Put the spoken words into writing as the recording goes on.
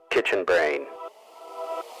Kitchen Brain.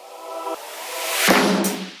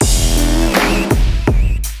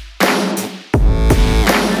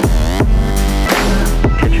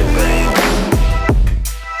 Kitchen Brain.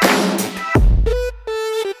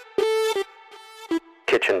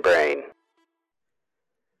 Kitchen Brain.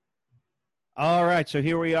 All right, so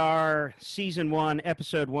here we are, Season 1,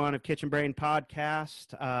 Episode 1 of Kitchen Brain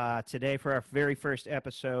Podcast. Today, for our very first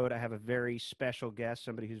episode, I have a very special guest,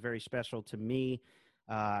 somebody who's very special to me,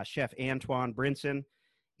 Chef Antoine Brinson.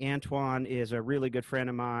 Antoine is a really good friend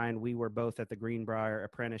of mine. We were both at the Greenbrier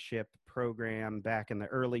Apprenticeship Program back in the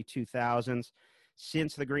early 2000s.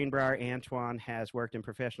 Since the Greenbrier, Antoine has worked in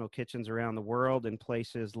professional kitchens around the world in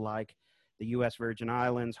places like the U.S. Virgin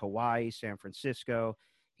Islands, Hawaii, San Francisco.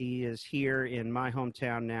 He is here in my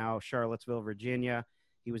hometown now, Charlottesville, Virginia.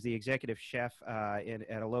 He was the executive chef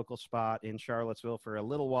at a local spot in Charlottesville for a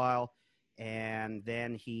little while, and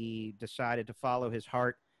then he decided to follow his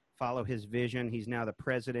heart, follow his vision. He's now the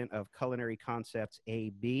president of Culinary Concepts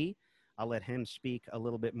AB. I'll let him speak a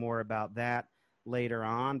little bit more about that later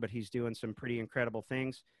on, but he's doing some pretty incredible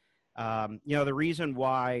things. The reason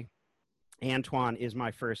why Antoine is my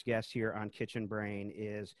first guest here on Kitchen Brain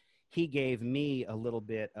is he gave me a little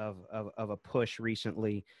bit of a push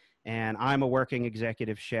recently, and I'm a working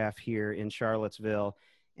executive chef here in Charlottesville,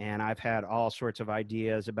 and I've had all sorts of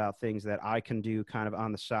ideas about things that I can do kind of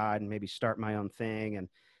on the side and maybe start my own thing. And,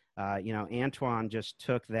 Antoine just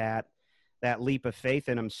took that leap of faith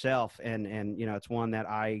in himself. And it's one that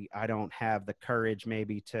I don't have the courage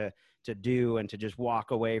maybe to do, and to just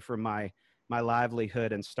walk away from my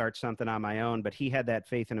livelihood and start something on my own. But he had that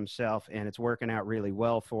faith in himself, and it's working out really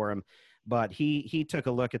well for him. But he took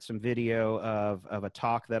a look at some video of a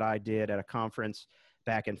talk that I did at a conference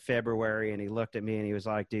back in February, and he looked at me and he was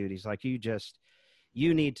like, dude, he's like, you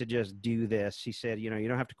need to just do this. He said, you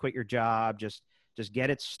don't have to quit your job. Just get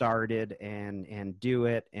it started and do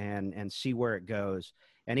it and see where it goes.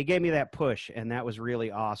 And he gave me that push, and that was really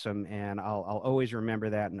awesome. And I'll always remember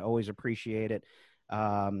that and always appreciate it.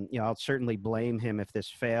 I'll certainly blame him if this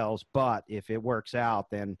fails, but if it works out,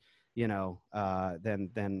 then it's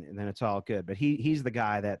all good. But he's the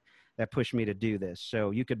guy that pushed me to do this. So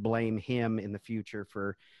you could blame him in the future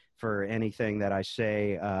for anything that I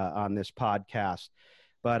say on this podcast.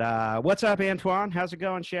 But what's up, Antoine? How's it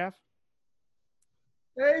going, Chef?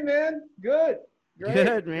 Hey, man. Good. Great.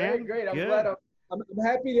 Good, man. Great. I'm good. glad. I'm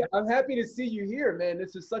happy to see you here, man.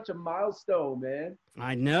 This is such a milestone, man.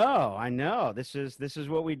 I know. This is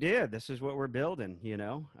what we did. This is what we're building.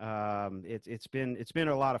 It's been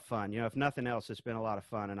a lot of fun. If nothing else, it's been a lot of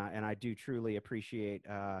fun, and I do truly appreciate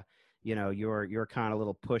your kind of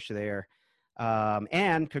little push there.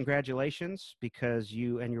 And congratulations, because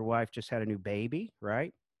you and your wife just had a new baby,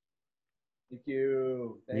 right? Thank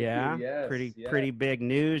you. Yeah. Yes, pretty big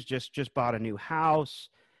news. Just bought a new house,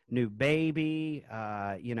 new baby.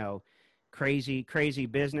 Crazy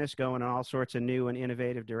business going in all sorts of new and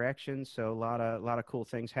innovative directions. So a lot of cool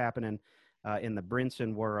things happening in the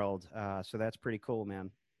Brinson world. So that's pretty cool,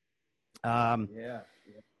 man.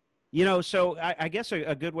 So I guess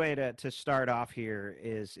a good way to start off here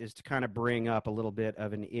is to kind of bring up a little bit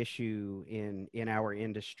of an issue in our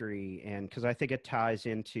industry, and because I think it ties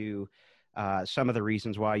into some of the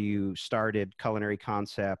reasons why you started Culinary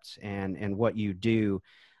Concepts and what you do.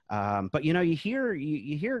 But you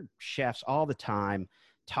hear chefs all the time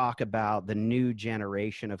talk about the new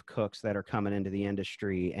generation of cooks that are coming into the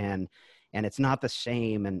industry, and it's not the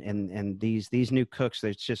same. And these new cooks,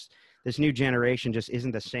 there's just this new generation just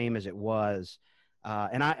isn't the same as it was.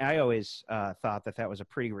 And I always thought that was a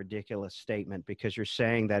pretty ridiculous statement, because you're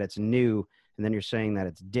saying that it's new, and then you're saying that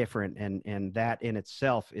it's different, and that in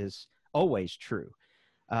itself is always true.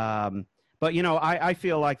 But, I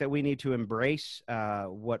feel like that we need to embrace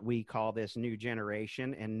what we call this new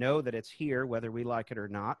generation and know that it's here, whether we like it or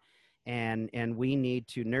not. And we need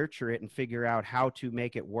to nurture it and figure out how to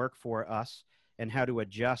make it work for us, and how to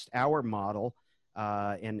adjust our model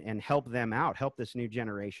and help them out, help this new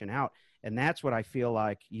generation out. And that's what I feel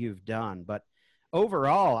like you've done. But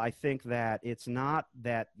overall, I think that it's not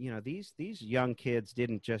that, these young kids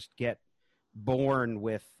didn't just get born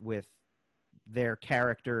with their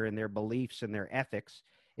character and their beliefs and their ethics.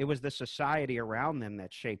 It was the society around them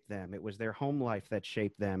that shaped them. It was their home life that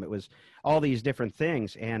shaped them. It was all these different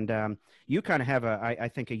things. And you kind of have I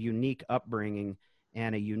think, a unique upbringing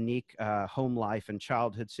and a unique home life and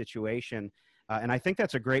childhood situation. And I think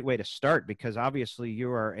that's a great way to start, because obviously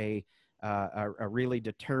you are a really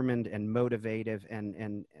determined and motivated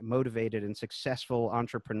and successful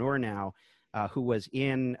entrepreneur now, who was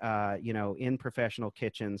in professional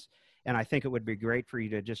kitchens. And I think it would be great for you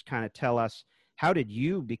to just kind of tell us how did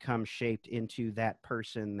you become shaped into that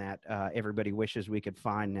person that everybody wishes we could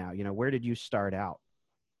find now? You know, where did you start out?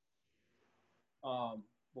 Well,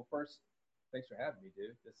 first, thanks for having me,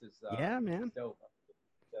 dude. Yeah, This is man. dope.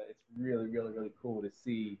 It's really, really, really cool to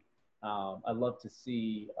see. I love to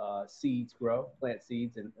see seeds grow, plant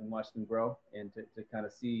seeds, and watch them grow, and to kind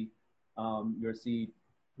of see your seed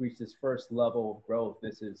reach this first level of growth.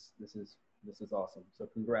 This is awesome. So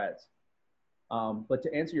congrats. But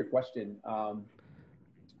to answer your question,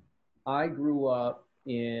 I grew up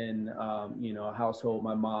in a household.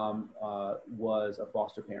 My mom was a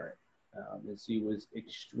foster parent, and she was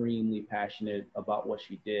extremely passionate about what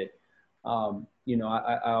she did.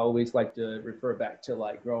 I always like to refer back to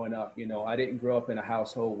like growing up. I didn't grow up in a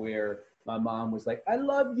household where my mom was like, "I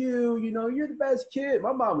love you. You're the best kid."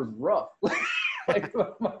 My mom was rough. Like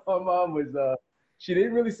my mom was. She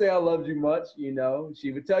didn't really say I loved you much.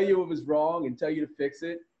 She would tell you it was wrong and tell you to fix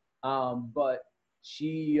it. But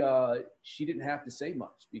she didn't have to say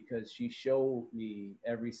much because she showed me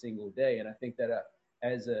every single day. And I think that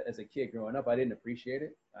as a kid growing up, I didn't appreciate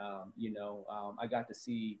it. I got to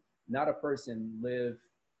see not a person live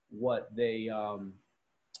what they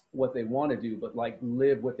want to do, but like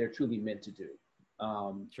live what they're truly meant to do.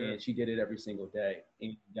 Sure. And she did it every single day.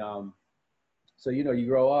 And so you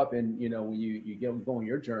grow up, and when you get going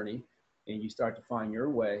your journey, and you start to find your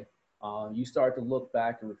way, you start to look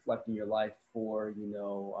back and reflect in your life for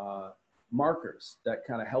markers that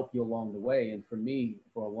kind of help you along the way. And for me,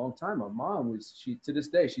 for a long time, my mom was, she to this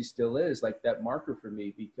day, she still is like that marker for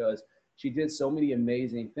me, because she did so many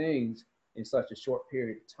amazing things in such a short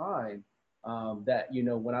period of time, that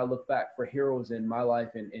when I look back for heroes in my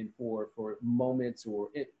life, and for moments or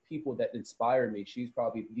people that inspire me, she's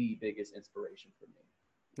probably the biggest inspiration for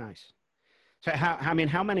Nice. So how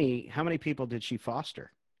many people did she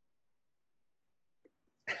foster?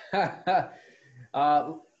 me.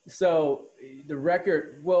 So the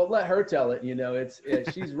record, well, let her tell it.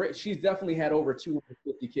 She's definitely had over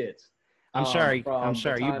 250 kids. I'm sorry. I'm From the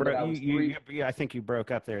sorry. You time that broke. I was three. I think you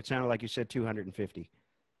broke up there. It sounded like you said 250.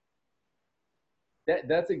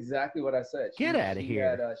 That's exactly what I said. Get out of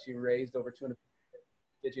here. She raised over 200.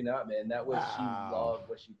 Did you not, man? She Wow. loved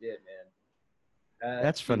what she did, man.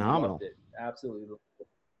 That's She loved phenomenal. it. Absolutely loved it.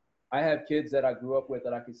 I have kids that I grew up with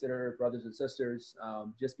that I consider brothers and sisters,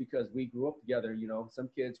 just because we grew up together. Some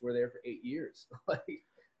kids were there for 8 years. Like,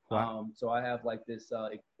 Wow. so I have like this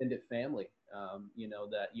extended family,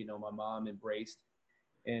 that my mom embraced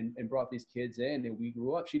and brought these kids in, and we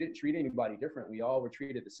grew up. She didn't treat anybody different. We all were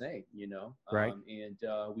treated the same. Right. And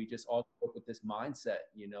we just all grew up with this mindset,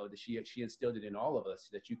 that she instilled it in all of us,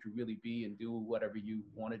 that you could really be and do whatever you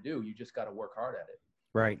want to do. You just got to work hard at it.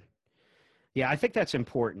 Right. Yeah, I think that's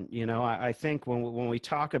important. I think when we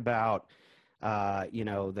talk about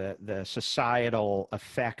the societal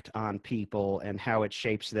effect on people and how it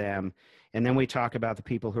shapes them, and then we talk about the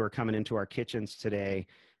people who are coming into our kitchens today.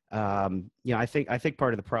 I think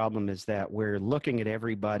part of the problem is that we're looking at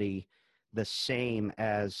everybody the same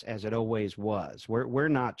as it always was. We're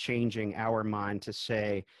not changing our mind to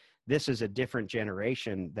say this is a different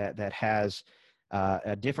generation that has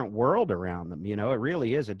a different world around them. It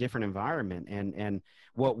really is a different environment. And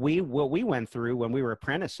what we went through when we were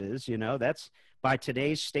apprentices, that's by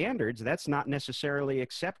today's standards, that's not necessarily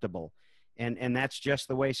acceptable. And that's just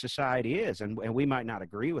the way society is. And we might not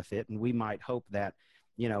agree with it. And we might hope that,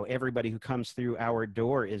 everybody who comes through our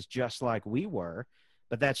door is just like we were,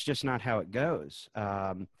 but that's just not how it goes.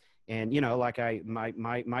 And like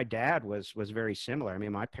my dad was very similar. I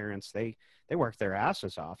mean, my parents, they worked their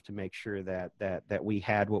asses off to make sure that we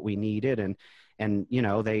had what we needed, and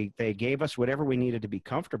they gave us whatever we needed to be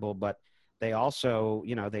comfortable, but they also,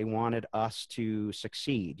 they wanted us to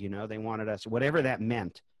succeed. They wanted us, whatever that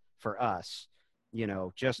meant for us,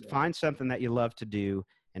 just find something that you love to do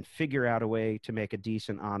and figure out a way to make a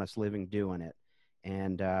decent, honest living doing it.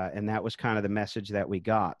 And that was kind of the message that we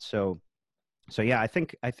got. So yeah, I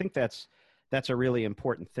think that's a really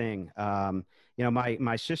important thing.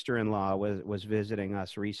 My sister-in-law was visiting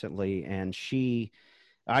us recently, and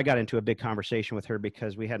I got into a big conversation with her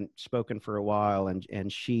because we hadn't spoken for a while,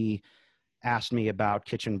 and she asked me about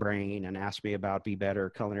Kitchen Brain and asked me about Be Better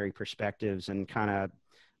Culinary Perspectives, and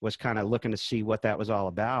was looking to see what that was all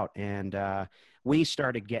about. And we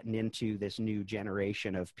started getting into this new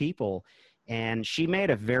generation of people, and she made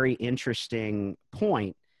a very interesting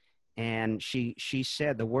point. And she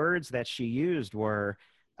said the words that she used were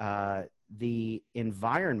the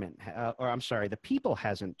environment, or I'm sorry, the people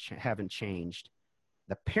haven't changed.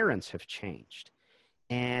 The parents have changed.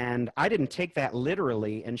 And I didn't take that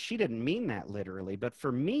literally, and she didn't mean that literally. But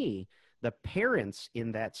for me, the parents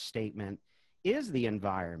in that statement is the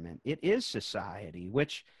environment. It is society,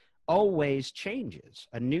 which always changes.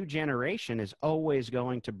 A new generation is always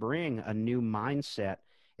going to bring a new mindset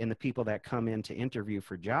in the people that come in to interview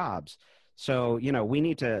for jobs. So, we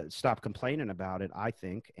need to stop complaining about it, I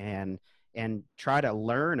think, and try to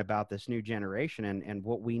learn about this new generation and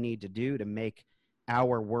what we need to do to make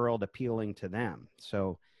our world appealing to them.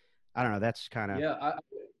 So I don't know. That's kind of, I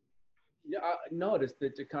noticed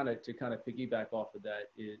that to kind of piggyback off of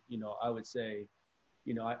that is, I would say,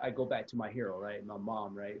 I go back to my hero, right? My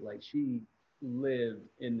mom, right? Like she lived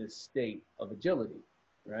in this state of agility,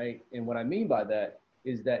 right? And what I mean by that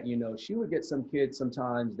is that, she would get some kids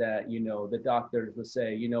sometimes that, the doctors would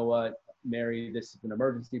say, you know what, Mary, this is an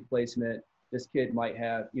emergency placement. This kid might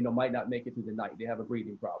not make it through the night. They have a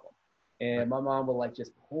breathing problem. And my mom would like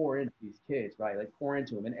just pour into these kids, right? Like pour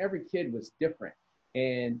into them. And every kid was different.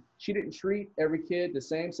 And she didn't treat every kid the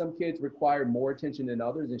same. Some kids required more attention than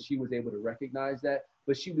others, and she was able to recognize that.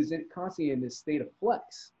 But she was constantly in this state of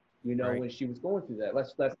flex, when she was going through that.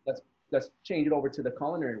 Let's change it over to the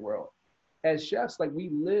culinary world. As chefs, like we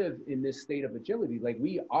live in this state of agility. Like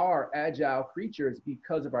we are agile creatures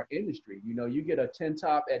because of our industry. You get a 10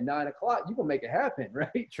 top at 9 o'clock, you can make it happen,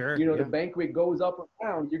 right? sure. The banquet goes up or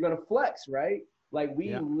down, you're going to flex, right? Like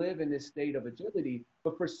we live in this state of agility,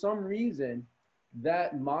 but for some reason,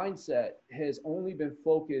 that mindset has only been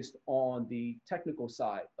focused on the technical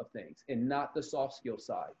side of things and not the soft skill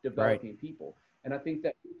side, developing people. And I think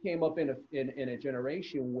that we came up in a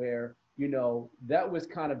generation where, that was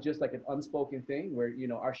kind of just like an unspoken thing where,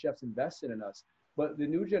 our chefs invested in us. But the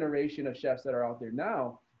new generation of chefs that are out there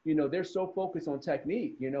now, they're so focused on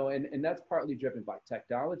technique, and that's partly driven by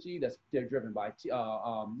technology. They're driven by,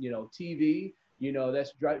 TV,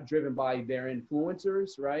 that's driven by their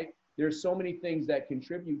influencers, right? There's so many things that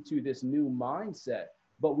contribute to this new mindset,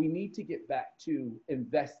 but we need to get back to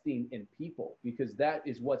investing in people because that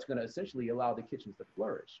is what's going to essentially allow the kitchens to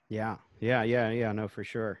flourish. Yeah. No, for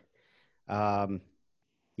sure. That's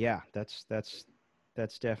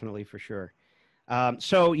definitely for sure.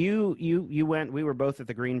 So you went, we were both at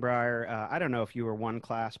the Greenbrier. I don't know if you were one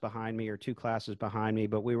class behind me or two classes behind me,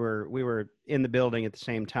 but we were in the building at the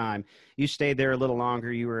same time. You stayed there a little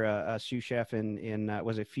longer. You were a sous chef in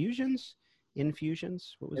was it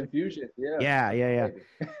Infusions? What was it? Infusion. Yeah. Yeah.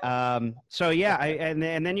 So yeah,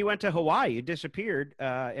 and then you went to Hawaii. You disappeared,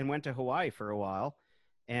 and went to Hawaii for a while.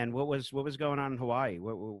 And what was going on in Hawaii?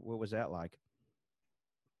 What was that like?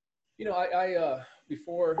 I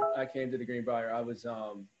before I came to the Greenbrier, I was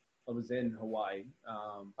in Hawaii.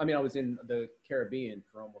 I was in the Caribbean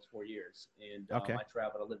for almost 4 years, and okay. I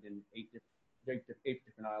traveled. I lived in eight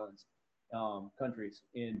different islands, countries,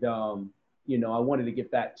 and I wanted to get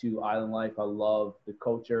back to island life. I love the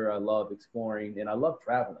culture. I love exploring, and I love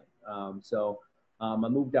traveling. So I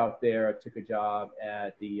moved out there. I took a job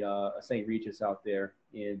at the St. Regis out there,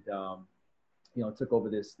 and took over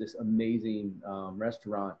this amazing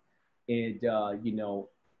restaurant. And the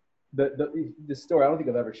story, I don't think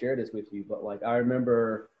I've ever shared this with you, but like I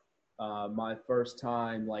remember my first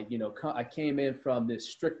time, I came in from this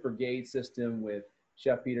strict brigade system with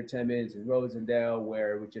Chef Peter Timmons and Rosendale,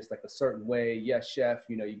 where it was just like a certain way. Yes, chef,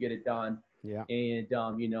 you get it done. Yeah. And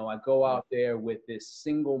I go out there with this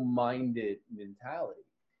single-minded mentality.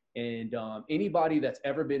 And anybody that's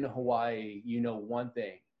ever been to Hawaii, one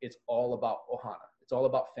thing, it's all about ohana. It's all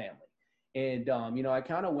about family. And, I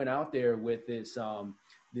kind of went out there with this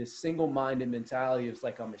single-minded mentality. It's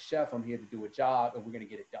like, I'm a chef, I'm here to do a job, and we're going to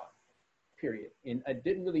get it done, period. And I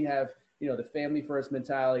didn't really have, the family first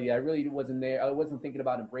mentality. I really wasn't there. I wasn't thinking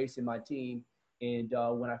about embracing my team. And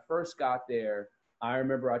when I first got there, I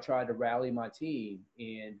remember I tried to rally my team,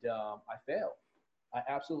 and I failed. I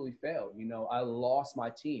absolutely failed. I lost my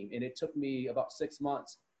team, and it took me about 6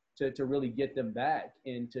 months to really get them back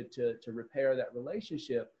and to repair that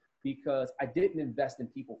relationship, because I didn't invest in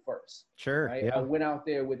people first. Sure. Right? Yeah. I went out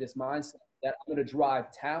there with this mindset that I'm going to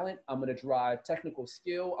drive talent, I'm going to drive technical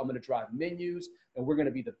skill, I'm going to drive menus, and we're going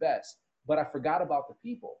to be the best. But I forgot about the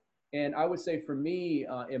people. And I would say for me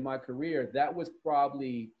in my career, that was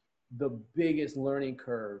probably the biggest learning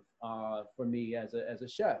curve for me as a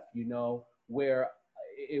chef, where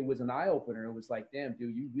it was an eye opener. It was like, damn,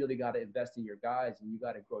 dude, you really got to invest in your guys, and you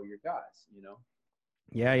got to grow your guys,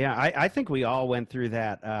 Yeah. I think we all went through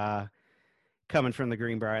that coming from the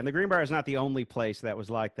Greenbrier. And the Greenbrier is not the only place that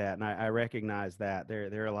was like that. And I recognize that.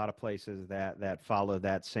 There are a lot of places that follow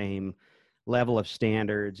that same level of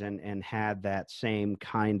standards and had that same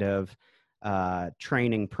kind of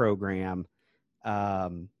training program.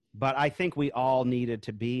 But I think we all needed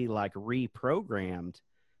to be like reprogrammed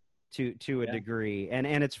to a degree. And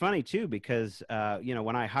it's funny too, because you know,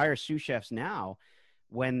 when I hire sous chefs now,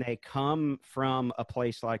 when they come from a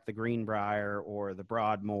place like the Greenbrier or the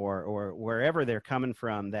Broadmoor or wherever they're coming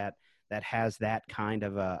from that has that kind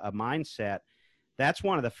of a mindset, that's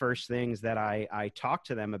one of the first things that I talk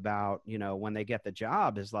to them about, you know, when they get the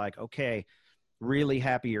job is like, okay, really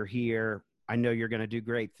happy you're here. I know you're going to do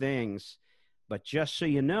great things, but just so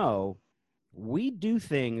you know, we do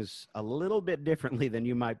things a little bit differently than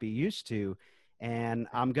you might be used to. And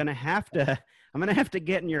I'm going to have to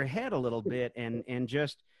get in your head a little bit and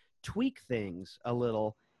just tweak things a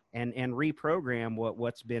little and reprogram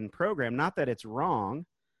what's been programmed. Not that it's wrong,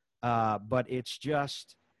 but it's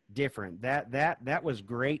just different. That was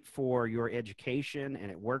great for your education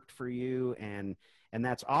and it worked for you. And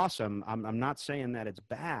that's awesome. I'm not saying that it's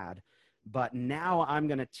bad, but now I'm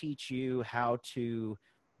going to teach you how to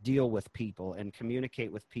deal with people and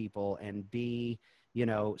communicate with people and be, you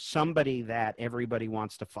know, somebody that everybody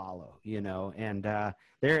wants to follow, you know. And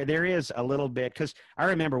there is a little bit, because I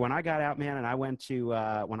remember when I got out, man, and I went to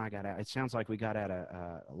when I got out, it sounds like we got out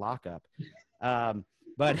of lockup,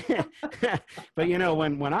 but but you know,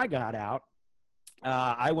 when I got out,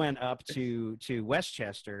 I went up to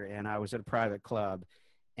Westchester and I was at a private club,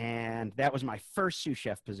 and that was my first sous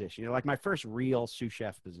chef position, you know, like my first real sous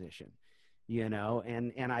chef position, you know.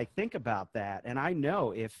 And I think about that, and I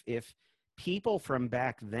know if people from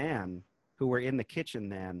back then who were in the kitchen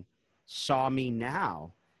then saw me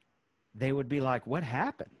now, they would be like, what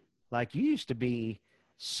happened? Like, you used to be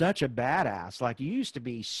such a badass. Like, you used to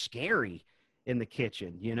be scary in the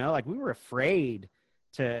kitchen, you know, like we were afraid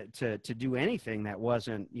to do anything that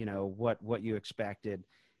wasn't, you know, what you expected.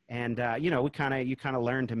 And, you know, you kind of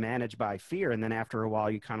learn to manage by fear. And then after a while,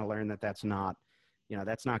 you kind of learn that that's not going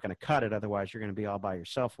to cut it. Otherwise you're going to be all by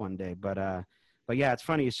yourself one day. But yeah, it's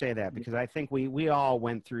funny you say that, because I think we all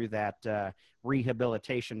went through that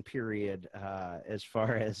rehabilitation period as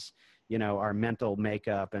far as, you know, our mental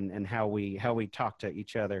makeup and how we talk to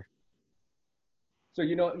each other. So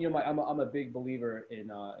I'm a big believer in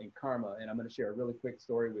karma, and I'm going to share a really quick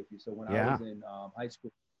story with you. So when I was in high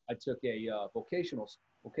school, I took a vocational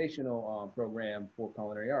program for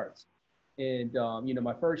culinary arts, and you know,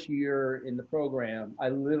 my first year in the program, I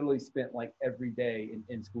literally spent like every day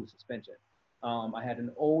in school suspension. I had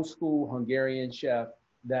an old school Hungarian chef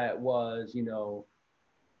that was, you know,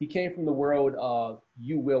 he came from the world of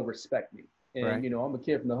 "you will respect me." And, right. you know, I'm a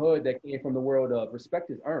kid from the hood that came from the world of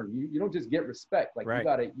respect is earned. You don't just get respect. Like, right.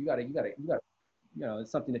 you gotta, you know,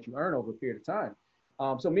 it's something that you earn over a period of time.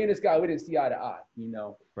 So me and this guy, we didn't see eye to eye, you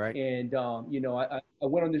know. Right. And, you know, I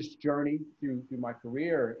went on this journey through my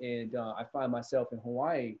career, and I find myself in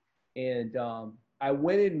Hawaii. And I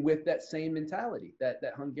went in with that same mentality, that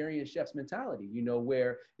Hungarian chef's mentality, you know,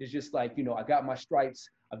 where it's just like, you know, I got my stripes,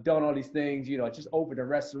 I've done all these things, you know, I just opened a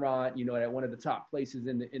restaurant, you know, at one of the top places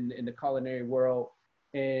in the culinary world.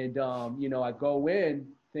 And, you know, I go in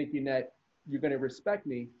thinking that you're going to respect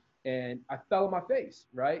me, and I fell on my face.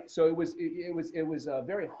 Right. So it was a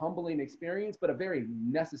very humbling experience, but a very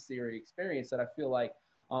necessary experience that I feel like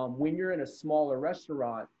when you're in a smaller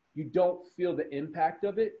restaurant, you don't feel the impact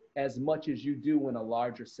of it as much as you do in a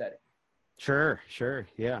larger setting. Sure.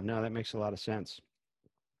 Yeah, no, that makes a lot of sense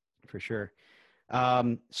for sure.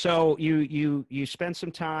 So you spent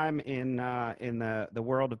some time in the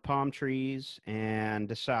world of palm trees and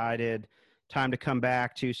decided time to come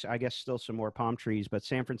back to, I guess, still some more palm trees, but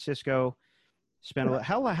San Francisco.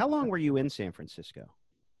 How long were you in San Francisco?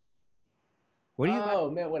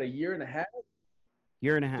 Man, what, a year and a half?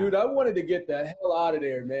 Year and a half. Dude, I wanted to get the hell out of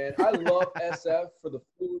there, man. I love SF for the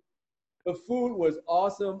food. The food was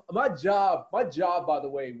awesome. My job, by the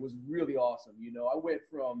way, was really awesome. You know, I went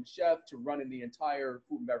from chef to running the entire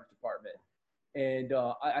food and beverage department, and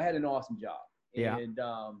I had an awesome job. Yeah. And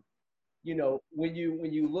you know, when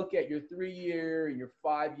you look at your 3-year and your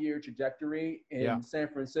 5-year trajectory in San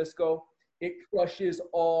Francisco, it crushes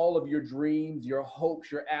all of your dreams, your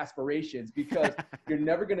hopes, your aspirations, because you're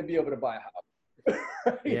never going to be able to buy a house.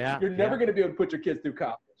 Right? Yeah. You're never going to be able to put your kids through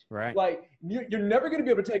college. Right. Like, you're never going to be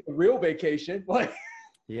able to take a real vacation. Like,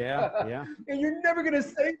 yeah. And you're never going to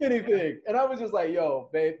save anything. And I was just like, yo,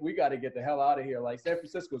 babe, we got to get the hell out of here. Like, San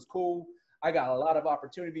Francisco's cool. I got a lot of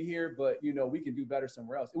opportunity here, but, you know, we can do better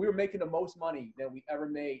somewhere else. We were making the most money that we ever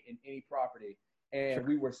made in any property. And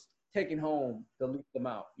we were taking home the least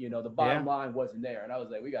amount. You know, the bottom line wasn't there. And I was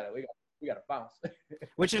like, we got to bounce.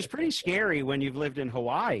 Which is pretty scary when you've lived in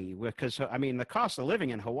Hawaii, because, I mean, the cost of living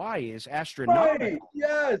in Hawaii is astronomical. Right.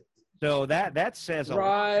 Yes. So that says a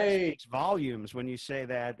lot. That speaks volumes when you say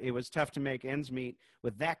that it was tough to make ends meet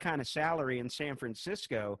with that kind of salary in San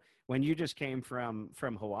Francisco when you just came from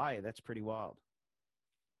Hawaii. That's pretty wild.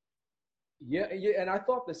 Yeah, yeah, and I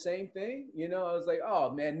thought the same thing. You know, I was like, oh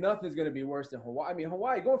man, nothing's gonna be worse than Hawaii. I mean,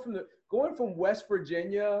 Hawaii going from West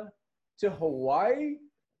Virginia to Hawaii.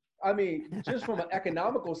 I mean, just from an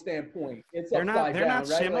economical standpoint, it's upside they're down, not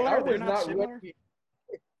right? similar. Like I They're was not not similar. ready.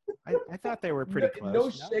 I thought they were pretty No,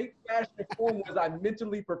 close. no shape, fashion, or form was I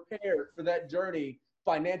mentally prepared for that journey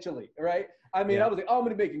financially, right? I mean, Yeah. I was like, oh, I'm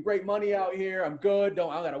gonna be making great money out here. I'm good. I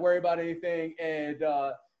don't gotta worry about anything. And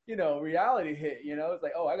you know, reality hit. You know, it's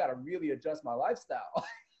like, oh, I gotta really adjust my lifestyle.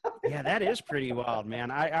 Yeah, that is pretty wild,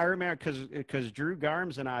 man. I remember because Drew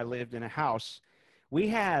Garms and I lived in a house. We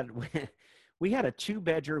had we had a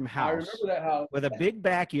 2-bedroom I house remember that house. with a big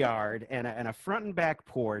backyard and a front and back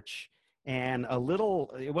porch and a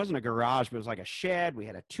little. It wasn't a garage, but it was like a shed. We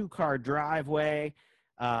had a 2-car driveway.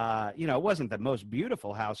 You know, it wasn't the most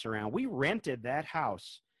beautiful house around. We rented that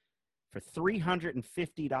house for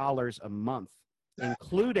 $350 a month,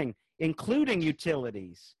 including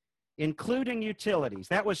utilities. Including utilities.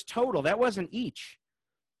 That was total. That wasn't each.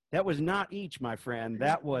 That was not each, my friend.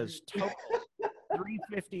 That was total.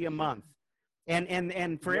 $350 a month.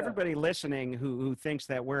 And for everybody listening who thinks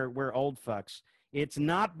that we're old fucks, it's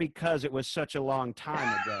not because it was such a long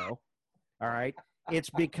time ago. All right. It's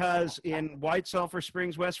because in White Sulphur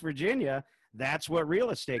Springs, West Virginia, that's what real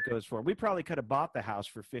estate goes for. We probably could have bought the house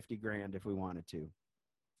for $50,000 if we wanted to.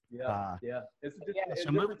 Yeah, yeah. It's a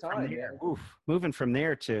So different time, man. moving from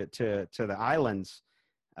there to the islands,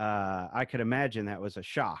 I could imagine that was a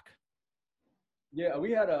shock. Yeah,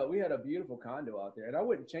 we had a beautiful condo out there, and I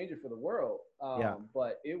wouldn't change it for the world.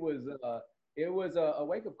 But it was a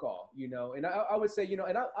wake up call, you know. And I would say, you know,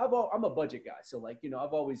 and I'm a budget guy, so like, you know,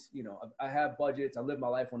 I've always, you know, I have budgets. I live my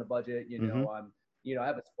life on a budget. You know, you know, I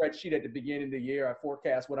have a spreadsheet at the beginning of the year. I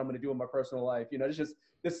forecast what I'm going to do in my personal life. You know, it's just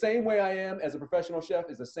the same way I am as a professional chef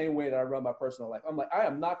is the same way that I run my personal life. I'm like, I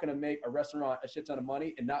am not going to make a restaurant a shit ton of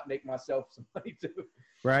money and not make myself some money too.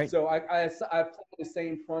 Right. So I apply the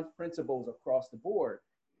same principles across the board.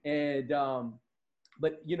 And,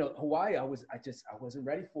 but you know, Hawaii, I wasn't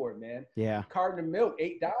ready for it, man. Yeah. Carton of milk,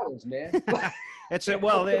 $8, man.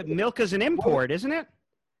 Milk is an import, isn't it?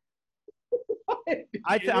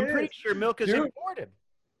 I'm pretty sure milk is imported.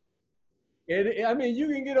 I mean, you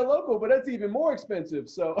can get a local, but that's even more expensive.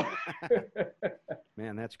 So,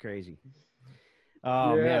 man, that's crazy.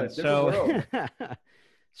 Oh man, so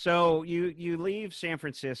so you leave San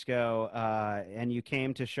Francisco and you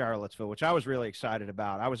came to Charlottesville, which I was really excited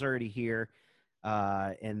about. I was already here,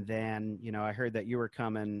 and then you know I heard that you were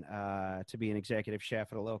coming to be an executive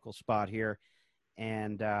chef at a local spot here.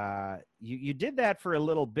 And you did that for a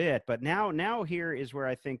little bit, but now here is where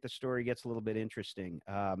I think the story gets a little bit interesting.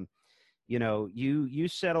 You know, you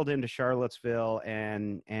settled into Charlottesville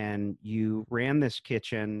and you ran this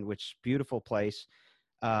kitchen, which is a beautiful place.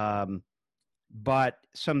 But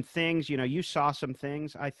some things, you know, you saw some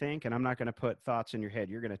things, I think, and I'm not going to put thoughts in your head.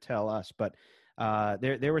 You're going to tell us, but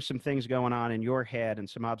there were some things going on in your head and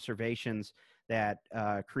some observations that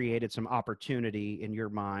created some opportunity in your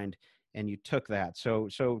mind. And you took that. So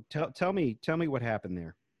tell me what happened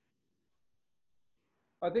there.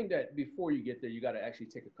 I think that before you get there, you got to actually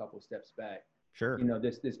take a couple steps back. Sure. You know,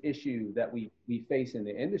 this issue that we face in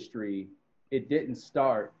the industry, it didn't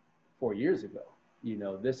start 4 years ago. You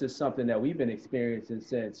know, this is something that we've been experiencing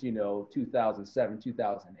since, you know, 2007,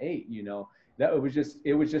 2008, you know, that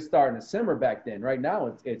it was just starting to simmer back then. Right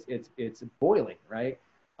now it's boiling, right?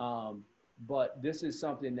 But this is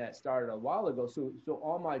something that started a while ago. So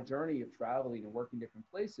on my journey of traveling and working different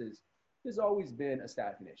places, there's always been a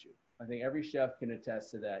staffing issue. I think every chef can attest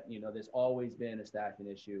to that. You know, there's always been a staffing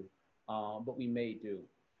issue, but we made do.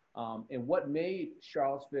 And what made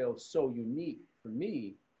Charlottesville so unique for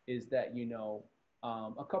me is that, you know,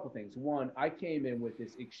 a couple things. One, I came in with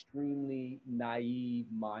this extremely naive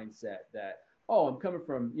mindset that, oh, I'm coming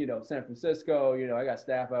from, you know, San Francisco, you know, I got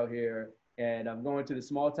staff out here. And I'm going to the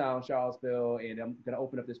small town, Charlottesville, and I'm going to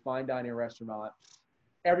open up this fine dining restaurant.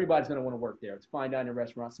 Everybody's going to want to work there. It's a fine dining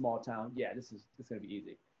restaurant, small town. Yeah, this is going to be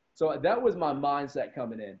easy. So that was my mindset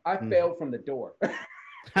coming in. I failed from the door.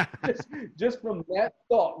 just from that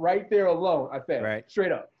thought right there alone, I failed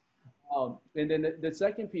straight up. And then the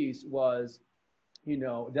second piece was, you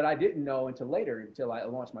know, that I didn't know until I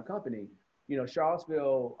launched my company. You know,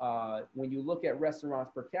 Charlottesville, when you look at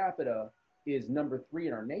restaurants per capita, is number 3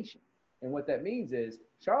 in our nation. And what that means is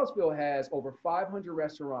Charlottesville has over 500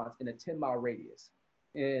 restaurants in a 10-mile radius.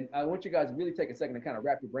 And I want you guys to really take a second to kind of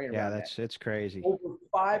wrap your brain around that. Yeah, it's crazy. Over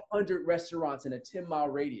 500 restaurants in a 10-mile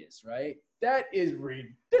radius, right? That is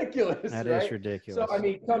ridiculous, That right? is ridiculous. So, I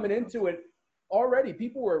mean, coming into it, already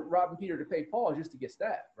people were robbing Peter to pay Paul just to get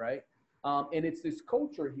staff, right? And it's this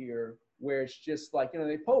culture here where it's just like,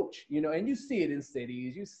 they poach, and you see it in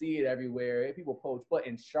cities, you see it everywhere. People poach, but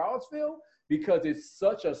in Charlottesville, because it's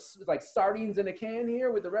such a, like sardines in a can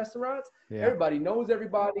here with the restaurants, everybody knows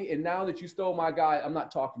everybody. And now that you stole my guy, I'm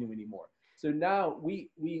not talking to you anymore. So now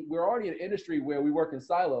we're already in an industry where we work in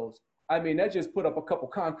silos. I mean, that just put up a couple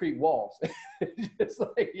concrete walls. It's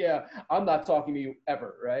like, yeah, I'm not talking to you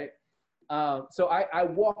ever, right? So I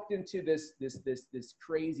walked into this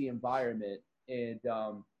crazy environment, and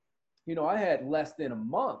I had less than a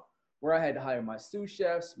month where I had to hire my sous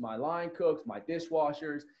chefs, my line cooks, my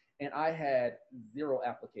dishwashers, and I had 0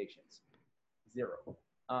 applications, 0.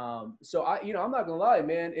 So I'm not gonna lie,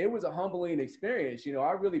 man, it was a humbling experience.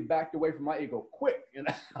 I really backed away from my ego quick, and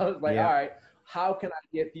I was like, all right, how can I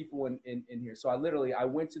get people in here? So I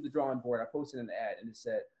went to the drawing board. I posted an ad, and it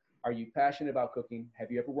said, are you passionate about cooking?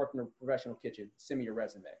 Have you ever worked in a professional kitchen? Send me your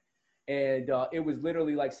resume. And it was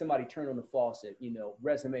literally like somebody turned on the faucet,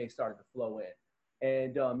 resume started to flow in.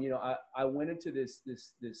 And, I went into this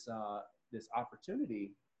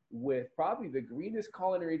opportunity with probably the greenest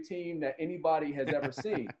culinary team that anybody has ever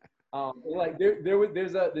seen. Like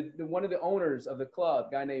there's one of the owners of the club,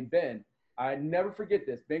 a guy named Ben. I never forget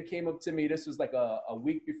this. Ben came up to me. This was like a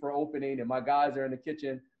week before opening, and my guys are in the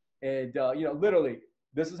kitchen. And, literally,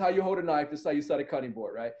 this is how you hold a knife. This is how you set a cutting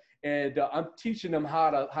board, right? And I'm teaching them how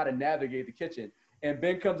to navigate the kitchen. And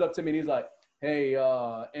Ben comes up to me and he's like, hey,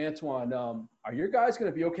 Antoine, are your guys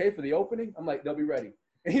going to be okay for the opening? I'm like, they'll be ready.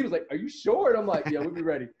 And he was like, are you sure? And I'm like, yeah, we'll be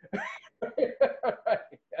ready.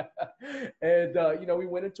 And, we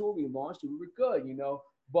went into it, we launched it, we were good,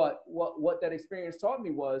 But what that experience taught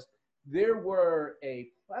me was there were a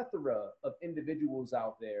plethora of individuals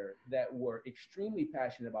out there that were extremely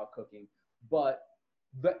passionate about cooking, but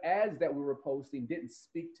the ads that we were posting didn't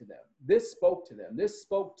speak to them. This spoke to them. This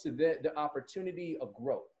spoke to the opportunity of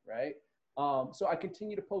growth, right? So I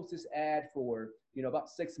continued to post this ad for, about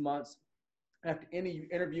 6 months. After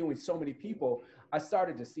interviewing so many people, I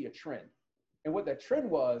started to see a trend. And what that trend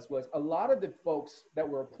was a lot of the folks that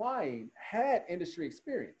were applying had industry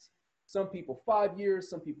experience. Some people 5 years,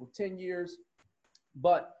 some people 10 years.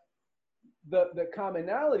 But the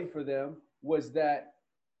commonality for them was that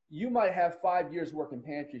you might have 5 years working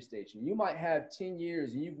pantry station. You might have 10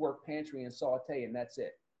 years and you've worked pantry and saute, and that's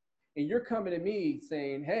it. And you're coming to me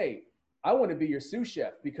saying, hey, I want to be your sous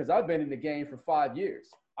chef because I've been in the game for 5 years.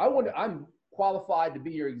 I'm qualified to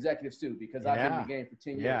be your executive sous because I've been in the game for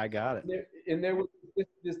 10 years. Yeah, I got it. And there was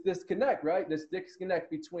this disconnect, right? This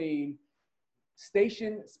disconnect between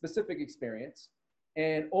station-specific experience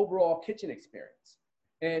and overall kitchen experience.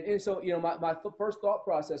 And so, my first thought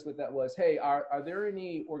process with that was, hey, are there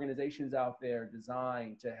any organizations out there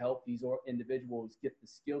designed to help these individuals get the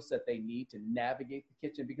skill set they need to navigate the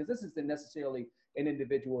kitchen? Because this isn't necessarily an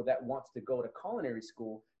individual that wants to go to culinary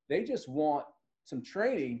school. They just want some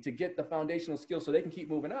training to get the foundational skills so they can keep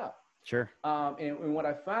moving up. Sure. And what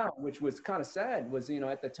I found, which was kind of sad, was,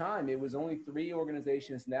 at the time, it was only 3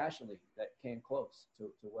 organizations nationally that came close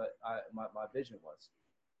to what my vision was.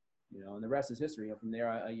 And the rest is history. And from there,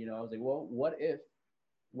 I was like, well, what if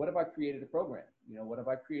I created a program? What if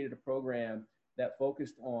I created a program that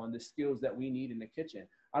focused on the skills that we need in the kitchen?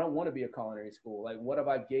 I don't want to be a culinary school. Like, what if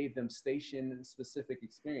I gave them station-specific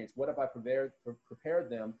experience? What if I prepared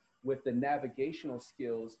them with the navigational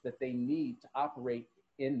skills that they need to operate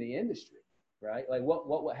in the industry, right? Like,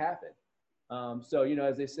 what would happen? So,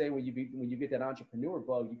 as they say, when you get that entrepreneur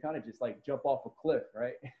bug, you kind of just like jump off a cliff,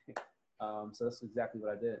 right? So that's exactly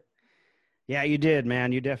what I did. Yeah, you did,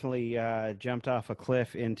 man. You definitely jumped off a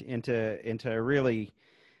cliff into a really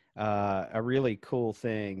cool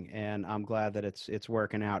thing, and I'm glad that it's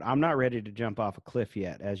working out. I'm not ready to jump off a cliff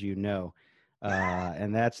yet, as you know,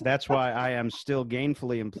 and that's why I am still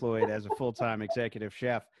gainfully employed as a full-time executive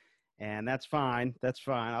chef, and that's fine. That's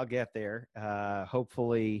fine. I'll get there.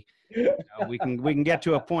 Hopefully, we can get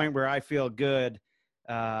to a point where I feel good.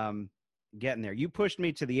 Getting there. You pushed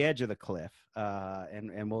me to the edge of the cliff,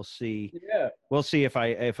 and we'll see. Yeah. We'll see if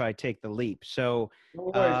I take the leap. So,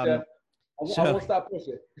 no worries, Jeff. I won't stop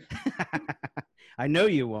pushing. I know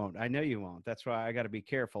you won't. That's why I got to be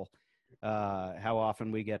careful how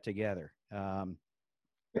often we get together.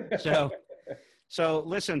 So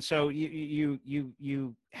listen. So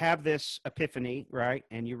you have this epiphany, right?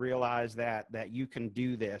 And you realize that you can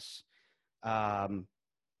do this, and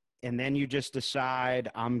then you just decide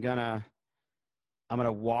I'm gonna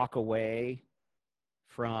walk away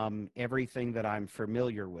from everything that I'm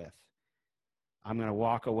familiar with. I'm going to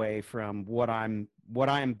walk away from what I'm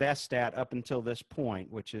best at up until this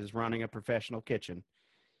point, which is running a professional kitchen.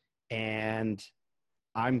 and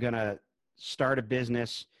I'm going to start a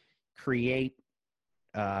business, create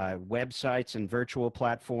websites and virtual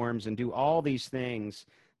platforms, and do all these things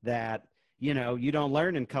that, you know, you don't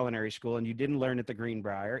learn in culinary school, and you didn't learn at the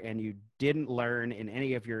Greenbrier, and you didn't learn in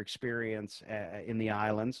any of your experience in the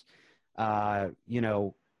islands. You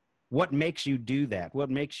know, what makes you do that? What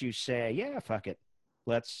makes you say, yeah, fuck it,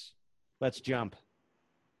 let's jump?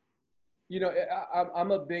 You know,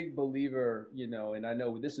 I'm a big believer, you know, and I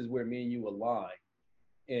know this is where me and you align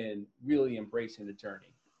in really embracing the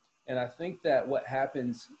journey. And I think that what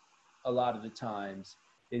happens a lot of the times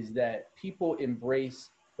is that people embrace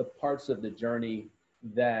the parts of the journey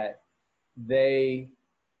that they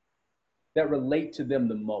that relate to them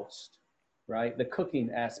the most, right? The cooking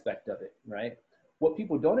aspect of it, right? What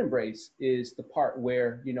people don't embrace is the part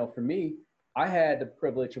where, you know, for me, I had the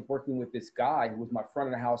privilege of working with this guy who was my front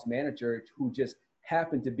of the house manager, who just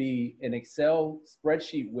happened to be an Excel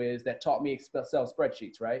spreadsheet whiz that taught me Excel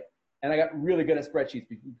spreadsheets, right? And I got really good at spreadsheets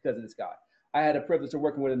because of this guy. I had a privilege of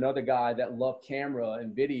working with another guy that loved camera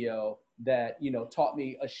and video that, you know, taught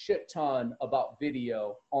me a shit ton about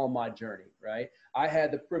video on my journey, right? I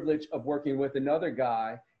had the privilege of working with another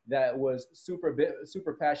guy that was super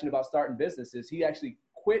passionate about starting businesses. He actually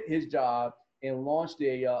quit his job and launched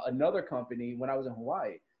another company when I was in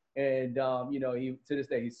Hawaii. And, you know, to this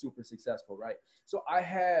day, he's super successful, right? So I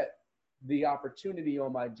had the opportunity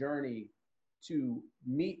on my journey to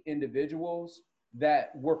meet individuals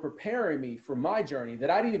that were preparing me for my journey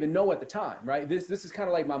that I didn't even know at the time, right? This is kind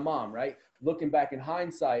of like my mom, right? Looking back in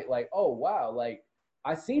hindsight, like, oh, wow, like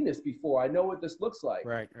I've seen this before. I know what this looks like.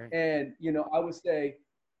 Right. And, you know, I would say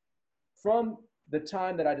from the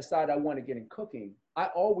time that I decided I wanted to get in cooking, I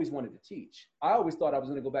always wanted to teach. I always thought I was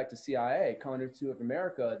going to go back to CIA, Culinary Institute of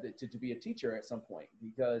America, to be a teacher at some point,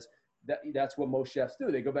 because that's what most chefs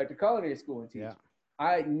do. They go back to culinary school and teach. Yeah.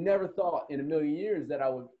 I never thought in a million years that I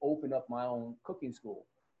would open up my own cooking school.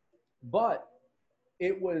 But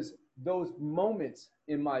it was those moments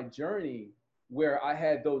in my journey where I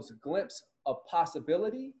had those glimpses of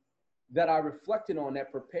possibility that I reflected on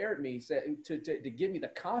that prepared me to give me the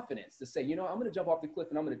confidence to say, you know, I'm going to jump off the cliff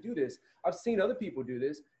and I'm going to do this. I've seen other people do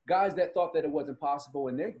this, guys that thought that it wasn't possible,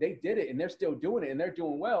 and they did it, and they're still doing it, and they're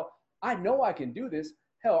doing well. I know I can do this.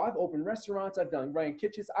 Hell, I've opened restaurants. I've ran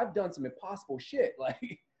kitchens. I've done some impossible shit.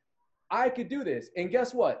 Like, I could do this. And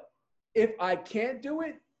guess what? If I can't do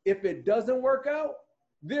it, if it doesn't work out,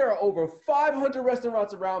 there are over 500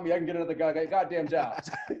 restaurants around me. I can get another goddamn job.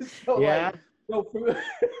 So, Yeah.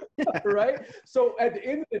 Right? So at the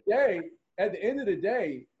end of the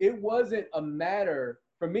day, it wasn't a matter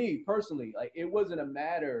for me personally. Like, it wasn't a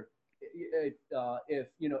matter if,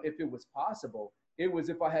 you know, if it was possible. It was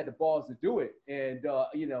if I had the balls to do it. And,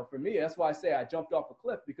 you know, for me, that's why I say I jumped off a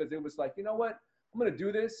cliff, because it was like, you know what, I'm going to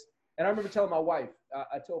do this. And I remember telling my wife,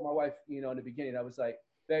 I told my wife, you know, in the beginning, I was like,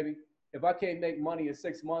 baby, if I can't make money in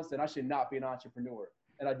 6 months, then I should not be an entrepreneur.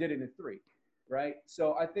 And I did it in 3, right?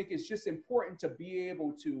 So I think it's just important to be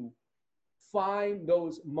able to find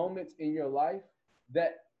those moments in your life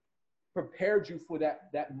that prepared you for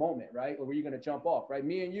that moment, right? Or where you're going to jump off, right?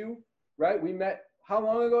 Me and you, right? We met how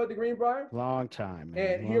long ago at the Greenbrier? Long time,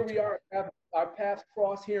 man. And here we are, our paths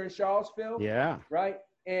cross here in Charlottesville. Yeah. Right.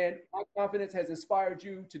 And my confidence has inspired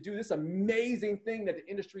you to do this amazing thing that the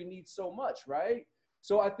industry needs so much, right?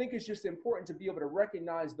 So I think it's just important to be able to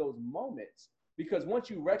recognize those moments, because once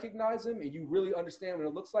you recognize them and you really understand what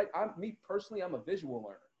it looks like, me personally, I'm a visual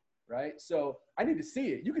learner, right? So I need to see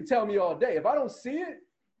it. You can tell me all day. If I don't see it,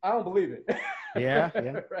 I don't believe it. Yeah.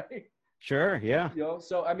 Right. Sure. Yeah. You know,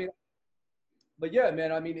 so I mean, but yeah,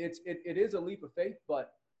 man, I mean, it is a leap of faith,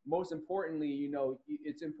 but most importantly, you know,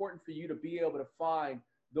 it's important for you to be able to find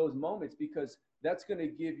those moments, because that's going to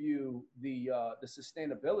give you the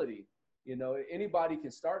sustainability. You know, anybody can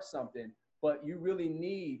start something, but you really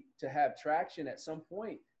need to have traction at some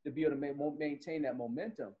point to be able to maintain that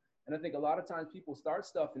momentum. And I think a lot of times people start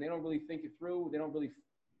stuff and they don't really think it through. They don't really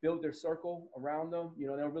build their circle around them. You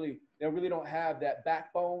know, they really don't have that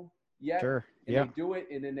backbone yet. Sure. And Yeah. they do it,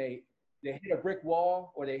 and then they hit a brick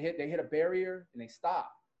wall, or they hit a barrier and they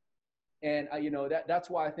stop. And you know,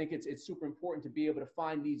 that's why I think it's super important to be able to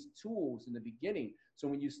find these tools in the beginning. So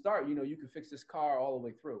when you start, you know, you can fix this car all the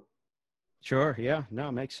way through. Sure. Yeah. No,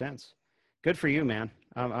 it makes sense. Good for you, man.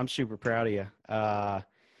 I'm super proud of you.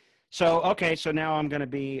 So now I'm going to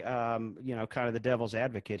be, you know, kind of the devil's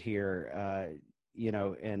advocate here, you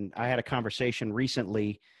know, and I had a conversation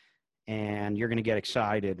recently, and you're going to get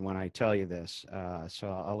excited when I tell you this. So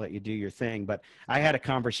I'll let you do your thing. But I had a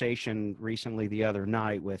conversation recently the other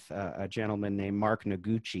night with a gentleman named Mark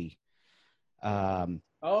Noguchi.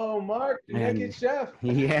 Oh, Mark, the And naked chef.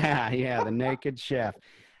 yeah, the naked chef.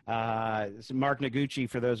 So Mark Noguchi,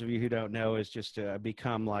 for those of you who don't know, has just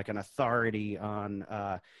become like an authority on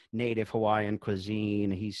native Hawaiian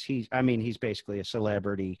cuisine. I mean, he's basically a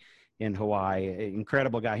celebrity in Hawaii.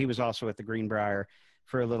 Incredible guy. He was also at the Greenbrier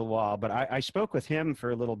for a little while, but I spoke with him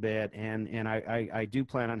for a little bit, and I do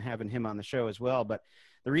plan on having him on the show as well. But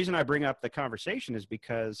the reason I bring up the conversation is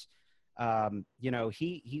because, you know,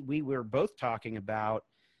 we were both talking about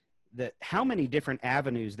that how many different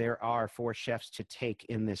avenues there are for chefs to take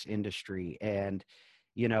in this industry. And,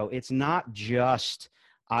 you know, it's not just,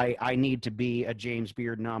 I need to be a James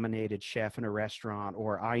Beard nominated chef in a restaurant,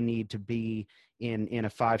 or I need to be in a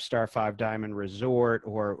 5-star 5-diamond resort,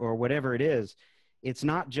 or whatever it is. It's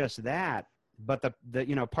not just that, but the,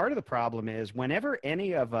 you know, part of the problem is whenever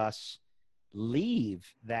any of us leave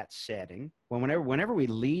that setting, whenever we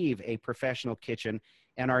leave a professional kitchen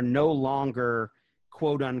and are no longer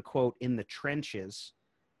quote unquote in the trenches,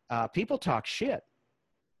 people talk shit,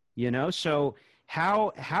 you know? So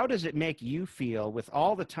how does it make you feel with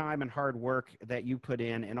all the time and hard work that you put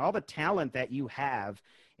in and all the talent that you have,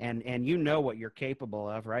 and you know what you're capable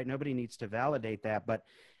of, right? Nobody needs to validate that, but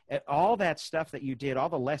all that stuff that you did, all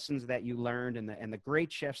the lessons that you learned, and the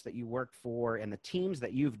great chefs that you worked for, and the teams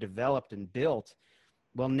that you've developed and built,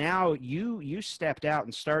 well, now you stepped out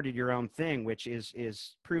and started your own thing, which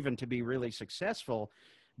is proven to be really successful.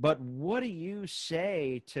 But what do you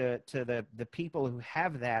say to the people who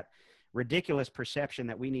have that ridiculous perception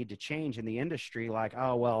that we need to change in the industry? Like,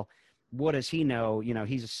 oh, well, what does he know? You know,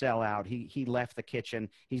 he's a sellout. He left the kitchen.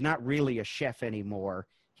 He's not really a chef anymore.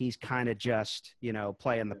 He's kind of just, you know,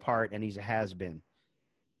 playing the part, and he's a has-been.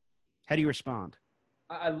 How do you respond?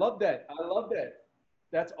 I love that. I love that.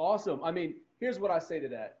 That's awesome. I mean, here's what I say to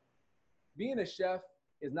that. Being a chef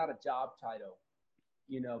is not a job title.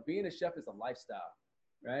 You know, being a chef is a lifestyle,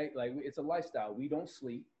 right? Like, it's a lifestyle. We don't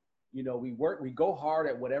sleep. You know, we work, we go hard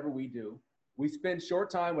at whatever we do. We spend short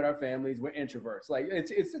time with our families. We're introverts. Like,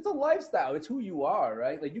 it's a lifestyle. It's who you are,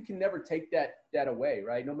 right? Like, you can never take that away,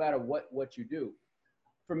 right? No matter what you do.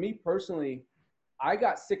 For me personally, I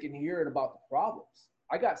got sick of hearing about the problems.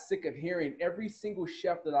 I got sick of hearing every single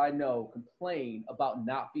chef that I know complain about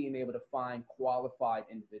not being able to find qualified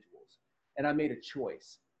individuals. And I made a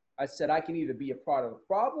choice. I said, I can either be a part of the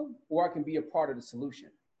problem or I can be a part of the solution.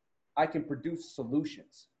 I can produce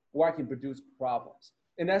solutions or I can produce problems.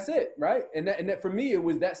 And that's it, right? And that for me, it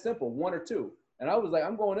was that simple, one or two. And I was like,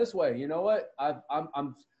 I'm going this way. You know what?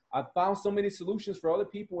 I've found so many solutions for other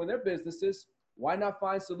people in their businesses. Why not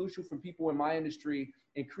find solutions from people in my industry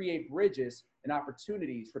and create bridges and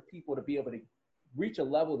opportunities for people to be able to reach a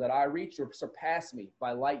level that I reach or surpass me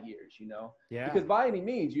by light years, you know? Yeah. Because by any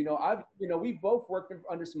means, you know, we both worked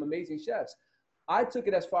under some amazing chefs. I took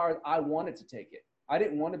it as far as I wanted to take it. I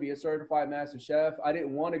didn't want to be a certified master chef. I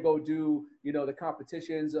didn't want to go do, you know, the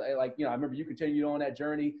competitions. Like, you know, I remember you continued on that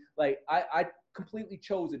journey. Like, I completely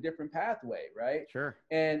chose a different pathway, right? Sure.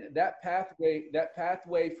 And that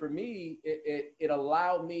pathway for me, it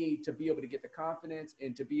allowed me to be able to get the confidence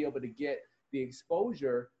and to be able to get the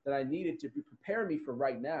exposure that I needed to prepare me for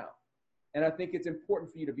right now. And I think it's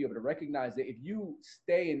important for you to be able to recognize that if you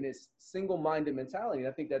stay in this single-minded mentality, and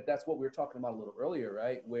I think that's what we were talking about a little earlier,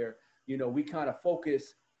 right? Where, you know, we kind of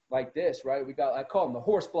focus like this, right? I call them the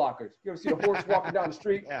horse blockers. You ever see the horse walking down the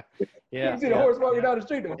street? Yeah. You see the horse walking down the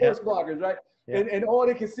street, the horse blockers, right? Yeah. And all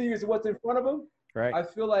they can see is what's in front of them. Right. I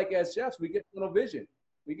feel like as chefs, we get tunnel vision.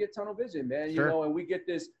 We get tunnel vision, man. Sure. You know, and we get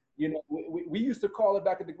this, you know, we used to call it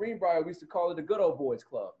back at the Greenbrier, we used to call it the good old boys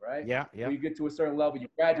club, right? Yeah. Yeah. When you get to a certain level, you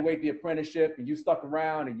graduate the apprenticeship and you stuck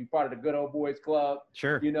around and you part of the good old boys club.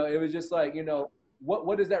 Sure. You know, it was just like, you know,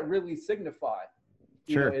 what does that really signify?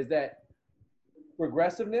 Sure. You know, is that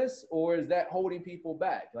progressiveness or is that holding people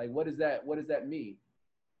back? Like, what does that mean?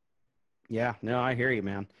 Yeah, no, I hear you,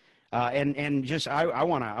 man. And just, I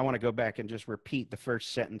want to go back and just repeat the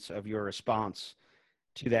first sentence of your response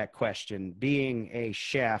to that question. Being a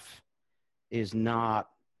chef is not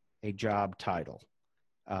a job title.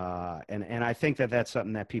 And I think that that's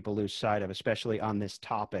something that people lose sight of, especially on this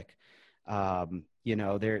topic. You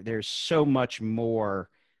know, there's so much more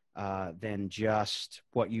than just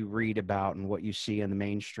what you read about and what you see in the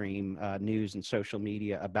mainstream news and social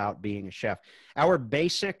media about being a chef. Our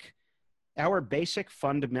basic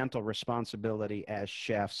fundamental responsibility as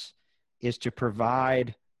chefs is to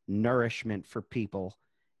provide nourishment for people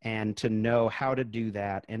and to know how to do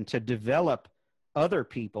that and to develop other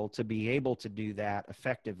people to be able to do that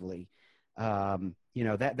effectively. You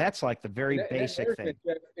know, that's like the very basic thing.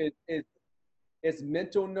 It's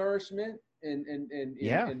mental nourishment,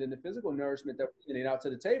 Yeah. and then the physical nourishment that we're getting out to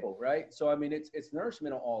the table, right? So I mean, it's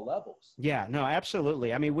nourishment on all levels. Yeah, no,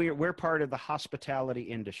 absolutely. I mean, we're part of the hospitality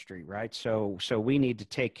industry, right? So we need to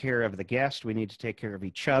take care of the guest. We need to take care of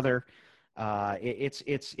each other.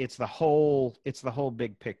 It's the whole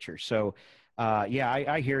big picture. So, yeah,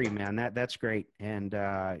 I hear you, man. That's great, and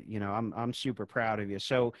I'm super proud of you.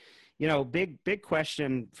 So, big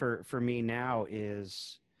question for me now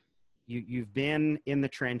is you've been in the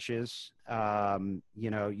trenches.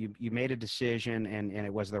 You made a decision, and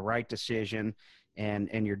it was the right decision,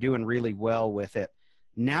 and you're doing really well with it.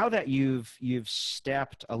 Now that you've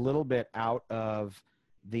stepped a little bit out of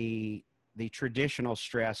the traditional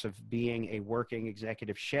stress of being a working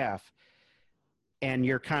executive chef, and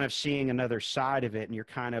you're kind of seeing another side of it, and you're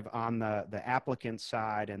kind of on the applicant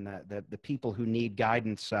side and the people who need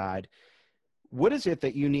guidance side. What is it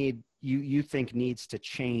that you think needs to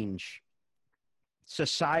change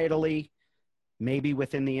societally, maybe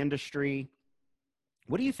within the industry?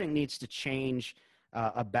 What do you think needs to change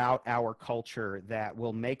about our culture that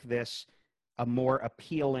will make this a more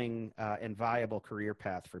appealing and viable career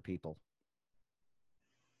path for people?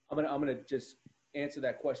 I'm gonna just answer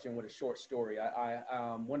that question with a short story. I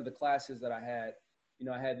one of the classes that I had,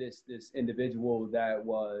 I had this individual that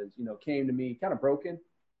was, came to me kind of broken.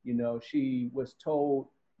 She was told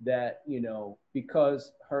that,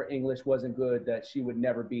 because her English wasn't good, that she would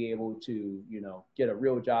never be able to, get a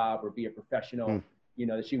real job or be a professional,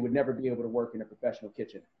 that she would never be able to work in a professional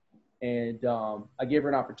kitchen. And I gave her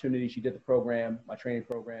an opportunity. She did the program, my training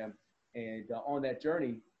program. And on that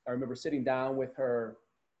journey, I remember sitting down with her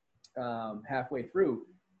halfway through.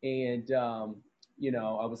 And,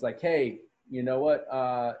 I was like, hey, you know what?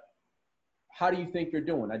 How do you think you're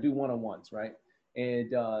doing? I do one-on-ones, right?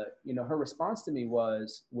 And, her response to me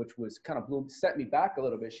was, which was kind of set me back a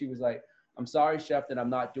little bit. She was like, I'm sorry, chef, that I'm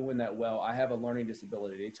not doing that well. I have a learning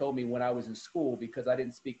disability. They told me when I was in school, because I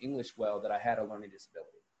didn't speak English well, that I had a learning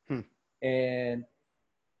disability. And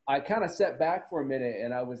I kind of sat back for a minute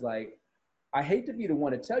and I was like, I hate to be the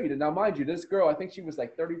one to tell you that. Now, mind you, this girl, I think she was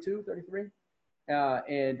like 32, 33.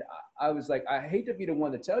 And I was like, I hate to be the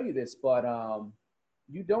one to tell you this, but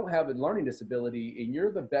you don't have a learning disability and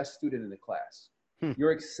you're the best student in the class.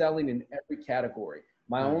 You're excelling in every category.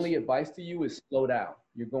 My only advice to you is slow down.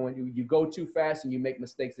 You go too fast and you make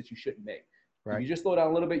mistakes that you shouldn't make. Right. If you just slow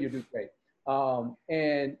down a little bit, you'll do great.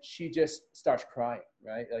 And she just starts crying,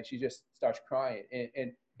 right? Like she just starts crying.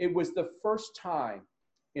 And it was the first time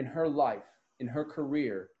in her life, in her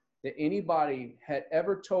career, that anybody had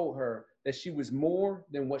ever told her that she was more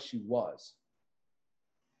than what she was.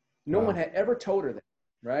 No one had ever told her that,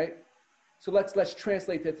 right? So let's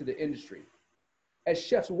translate that to the industry. As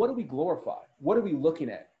chefs, what do we glorify? What are we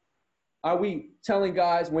looking at? Are we telling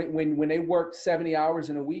guys when they work 70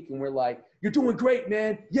 hours in a week and we're like, you're doing great,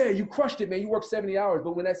 man. Yeah, you crushed it, man. You worked 70 hours.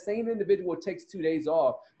 But when that same individual takes 2 days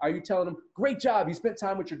off, are you telling them, great job, you spent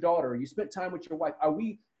time with your daughter, or you spent time with your wife? Are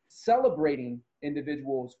we celebrating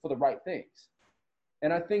individuals for the right things?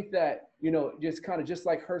 And I think that, just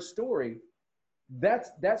like her story,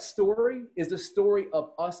 that story is the story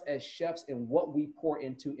of us as chefs and what we pour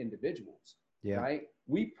into individuals. Yeah. Right?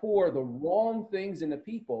 We pour the wrong things into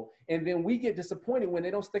people, and then we get disappointed when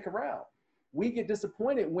they don't stick around. We get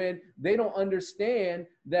disappointed when they don't understand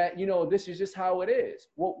that, this is just how it is.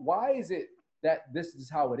 Well, why is it that this is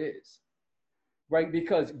how it is? Right?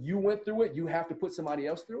 Because you went through it, you have to put somebody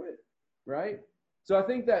else through it, right? So I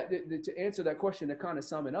think that to answer that question, to kind of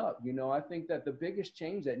sum it up, I think that the biggest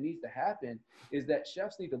change that needs to happen is that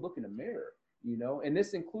chefs need to look in the mirror. And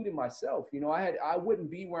this included myself. I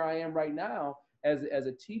wouldn't be where I am right now as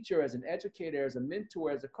a teacher, as an educator, as a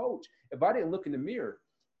mentor, as a coach, if I didn't look in the mirror.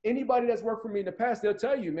 Anybody that's worked for me in the past, they'll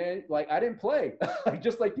tell you, man, like I didn't play.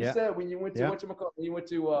 Just like you said, when you went to the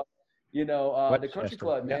country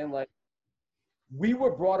club, man, like we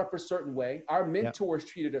were brought up a certain way. Our mentors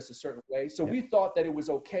treated us a certain way. So we thought that it was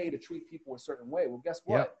okay to treat people a certain way. Well, guess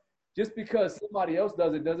what? Just because somebody else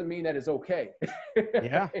does it doesn't mean that it's okay.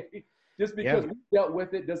 Yeah. Just because we dealt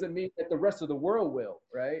with it doesn't mean that the rest of the world will,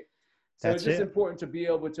 right? So it's just important to be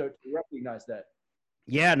able to recognize that.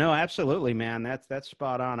 Yeah, no, absolutely, man. That's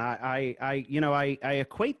spot on. I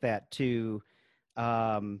equate that to,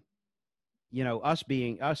 us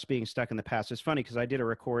being stuck in the past. It's funny because I did a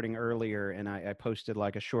recording earlier and I posted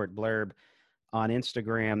like a short blurb on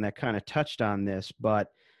Instagram that kind of touched on this.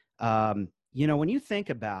 But, when you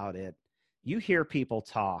think about it, you hear people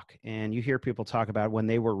talk about when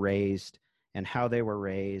they were raised and how they were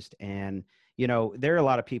raised. And, there are a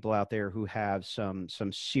lot of people out there who have some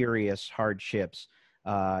serious hardships.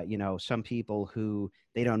 Some people who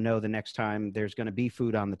they don't know the next time there's going to be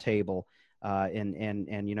food on the table.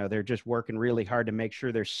 and they're just working really hard to make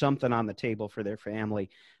sure there's something on the table for their family.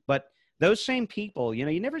 But those same people,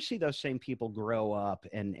 you never see those same people grow up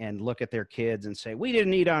and look at their kids and say, we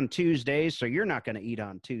didn't eat on Tuesdays, so you're not going to eat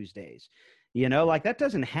on Tuesdays. Like that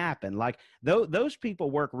doesn't happen. Like those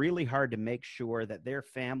people work really hard to make sure that their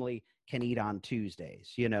family can eat on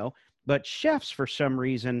Tuesdays, but chefs, for some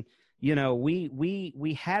reason,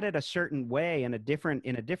 we had it a certain way in a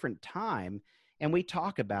different time, and we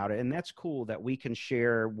talk about it, and that's cool that we can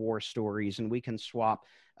share war stories and we can swap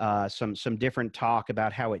some different talk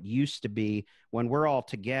about how it used to be when we're all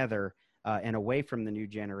together and away from the new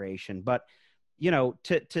generation. But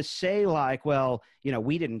to say like, well,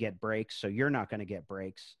 we didn't get breaks, so you're not going to get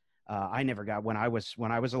breaks. I never got, when I was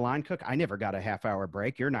a line cook, I never got a half-hour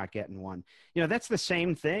break. You're not getting one. That's the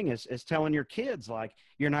same thing as telling your kids, like,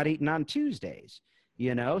 you're not eating on Tuesdays,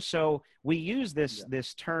 So we use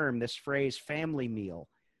this term, this phrase, family meal,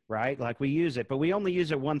 right? Like we use it, but we only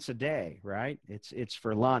use it once a day, right? It's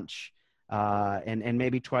for lunch. And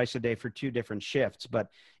maybe twice a day for 2 different shifts. But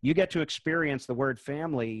you get to experience the word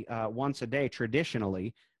family once a day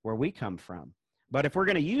traditionally where we come from. But if we're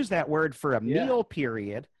going to use that word for a meal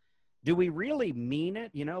period, do we really mean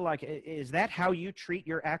it? Like, is that how you treat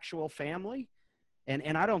your actual family?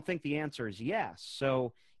 And I don't think the answer is yes.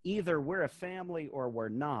 So either we're a family or we're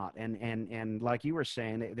not. And like you were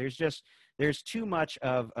saying, there's too much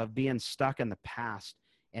of being stuck in the past,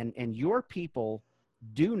 and your people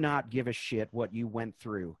do not give a shit what you went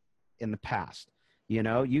through in the past. You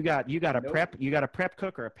got a prep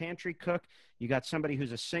cook or a pantry cook. You got somebody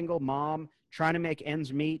who's a single mom trying to make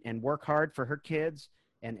ends meet and work hard for her kids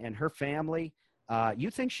and her family. You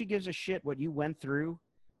think she gives a shit what you went through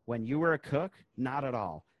when you were a cook? Not at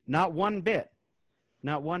all. Not one bit.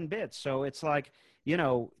 Not one bit. So it's like,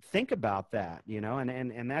 think about that,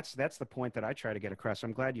 and that's the point that I try to get across.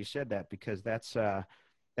 I'm glad you said that, because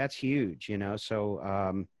that's huge,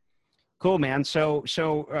 so cool, man. So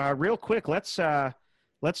real quick, let's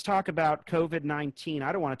talk about COVID-19.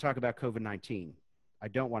 I don't want to talk about COVID-19. I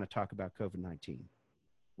don't want to talk about COVID-19.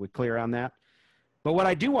 We clear on that? But what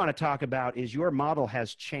I do want to talk about is your model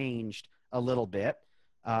has changed a little bit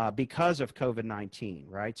because of COVID-19,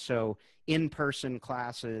 right? So in-person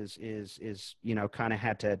classes is kind of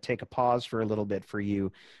had to take a pause for a little bit for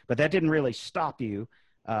you, but that didn't really stop you.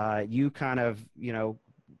 You kind of,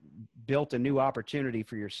 built a new opportunity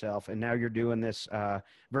for yourself, and now you're doing this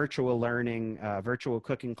virtual learning, virtual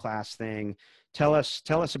cooking class thing. Tell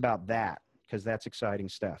us about that, because that's exciting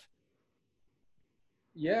stuff.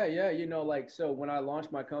 Yeah. So when I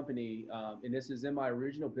launched my company, and this is in my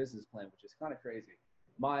original business plan, which is kind of crazy.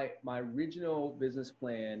 My original business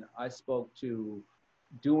plan, I spoke to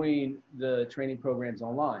doing the training programs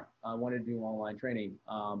online. I wanted to do online training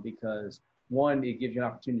because, one, it gives you an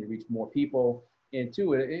opportunity to reach more people. And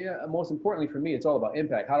 2, most importantly for me, it's all about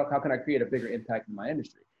impact. How can I create a bigger impact in my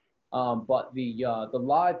industry? But the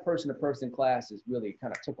live person-to-person classes really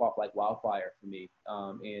kind of took off like wildfire for me,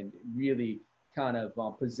 and really kind of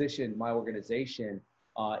positioned my organization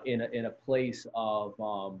in a place of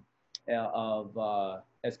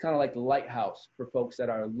as kind of like the lighthouse for folks that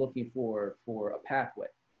are looking for a pathway.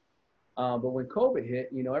 But when COVID hit,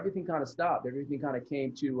 everything kind of stopped. Everything kind of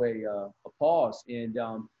came to a pause. And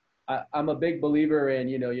I'm a big believer in,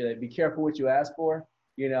 be careful what you ask for.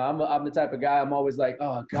 I'm the type of guy, I'm always like,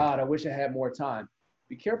 oh God, I wish I had more time.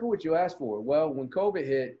 Be careful what you ask for. Well, when COVID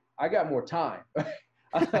hit, I got more time.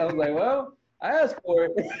 I was like, well, I asked for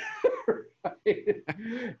it. Right?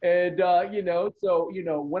 And, so,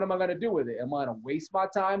 what am I going to do with it? Am I going to waste my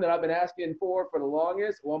time that I've been asking for the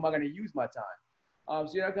longest, or am I going to use my time?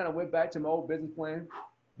 So, I kind of went back to my old business plan,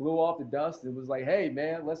 blew off the dust. It was like, hey,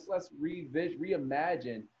 man, let's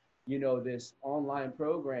reimagine, this online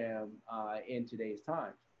program in today's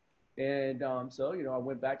time. And so, I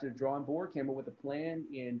went back to the drawing board, came up with a plan,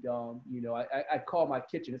 and, I call my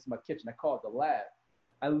kitchen, it's my kitchen, I call it the lab.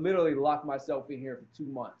 I literally locked myself in here for 2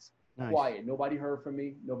 months. Nice. Quiet. Nobody heard from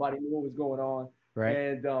me. Nobody knew what was going on. Right.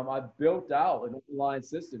 And I built out an online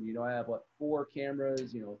system. I have 4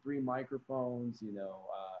 cameras, 3 microphones, I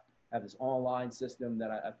have this online system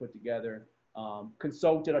that I put together.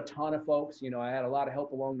 Consulted a ton of folks. I had a lot of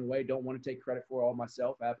help along the way. Don't want to take credit for all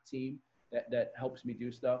myself. I have a team that helps me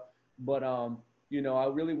do stuff. But, I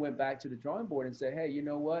really went back to the drawing board and said, hey, you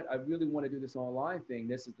know what? I really want to do this online thing.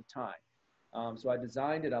 This is the time. So I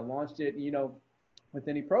designed it. I launched it. With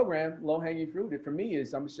any program, low-hanging fruit, it for me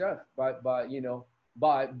is I'm a chef by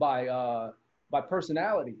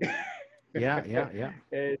personality. Yeah.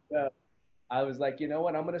 And I was like, you know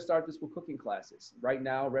what? I'm going to start this with cooking classes. Right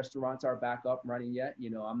now, restaurants are back up and running yet.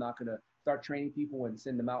 I'm not going to start training people and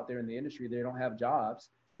send them out there in the industry. They don't have jobs.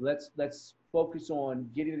 Let's focus on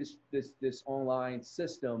getting this online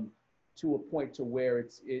system to a point to where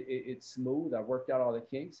it's smooth. I've worked out all the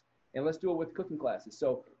kinks, and let's do it with cooking classes.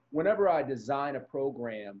 So whenever I design a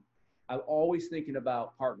program, I'm always thinking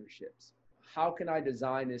about partnerships. How can I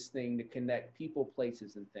design this thing to connect people,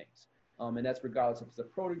 places, and things? And that's regardless if it's a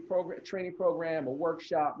training program, a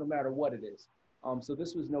workshop, no matter what it is. So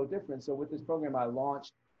this was no different. So with this program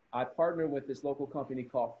I partnered with this local company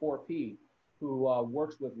called 4P, who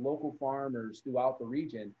works with local farmers throughout the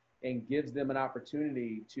region and gives them an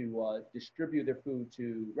opportunity to distribute their food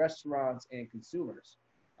to restaurants and consumers.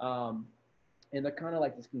 And they're kind of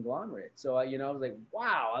like this conglomerate. So, I was like,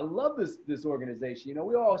 wow, I love this organization.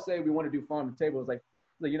 We all say we want to do farm to table. It's like,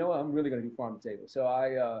 you know what, I'm really going to do farm to table. So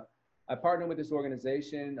I partnered with this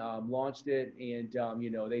organization, launched it, and,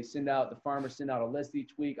 they the farmers send out a list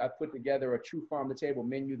each week. I put together a true farm to table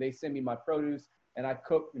menu. They send me my produce, and I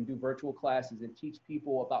cook and do virtual classes and teach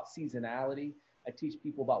people about seasonality. I teach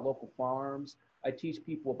people about local farms. I teach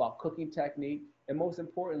people about cooking technique. And most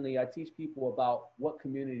importantly, I teach people about what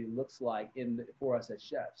community looks like for us as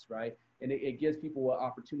chefs, right? And it gives people an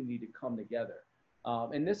opportunity to come together.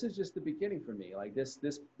 And this is just the beginning for me. Like this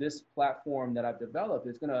platform that I've developed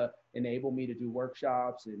is going to enable me to do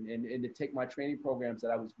workshops and to take my training programs that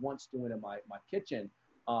I was once doing in my kitchen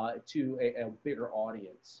to a bigger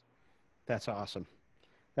audience. That's awesome.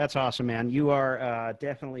 That's awesome, man. You are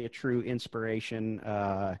definitely a true inspiration.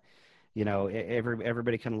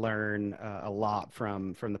 Everybody can learn a lot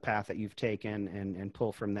from the path that you've taken and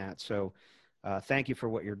pull from that. So thank you for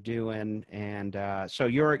what you're doing. And so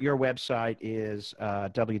your website is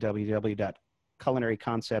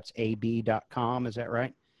www.culinaryconceptsab.com. Is that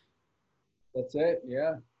right? That's it.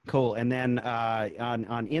 Yeah. Cool. And then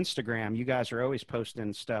on Instagram, you guys are always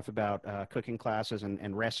posting stuff about cooking classes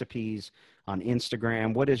and recipes on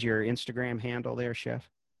Instagram. What is your Instagram handle there, Chef?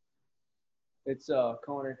 It's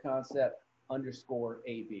Culinary Concept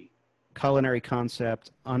 _AB. Culinary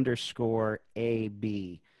Concept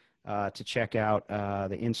 _AB to check out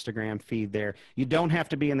the Instagram feed there. You don't have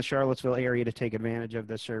to be in the Charlottesville area to take advantage of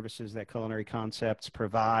the services that Culinary Concepts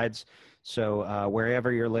provides. So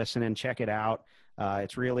wherever you're listening, check it out.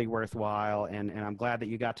 It's really worthwhile, and I'm glad that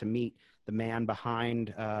you got to meet the man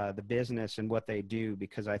behind the business and what they do,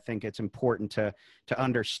 because I think it's important to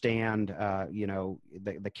understand,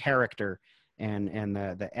 the character and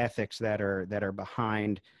the ethics that are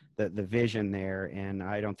behind the vision there. And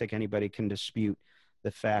I don't think anybody can dispute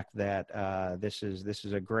the fact that this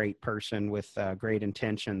is a great person with great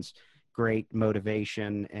intentions, great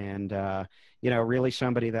motivation, and really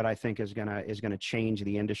somebody that I think is gonna change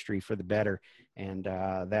the industry for the better. And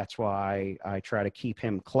that's why I try to keep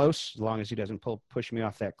him close, as long as he doesn't push me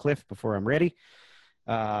off that cliff before I'm ready.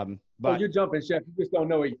 But you're jumping, Chef. You just don't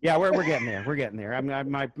know it. Yeah, we're getting there. We're getting there.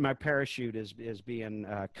 My parachute is being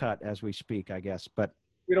cut as we speak, I guess. But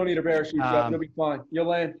we don't need a parachute, Chef. You'll be fine. You'll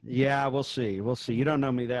land. Yeah, we'll see. We'll see. You don't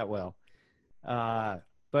know me that well. But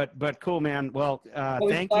cool, man. Well,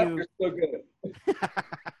 thank you. So good.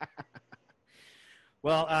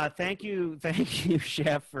 Well, thank you,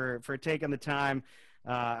 Chef, for taking the time.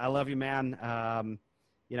 I love you, man.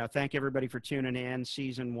 Thank everybody for tuning in.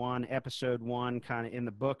 Season 1, episode 1, kind of in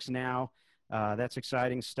the books now. That's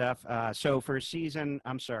exciting stuff. So for season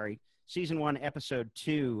 1, episode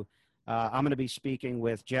 2, I'm going to be speaking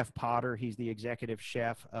with Jeff Potter. He's the executive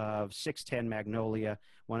chef of 610 Magnolia,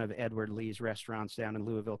 one of Edward Lee's restaurants down in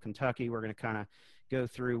Louisville, Kentucky. We're going to kind of go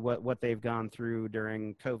through what they've gone through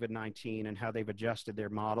during COVID-19 and how they've adjusted their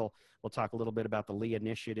model. We'll talk a little bit about the Lee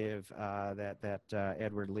Initiative that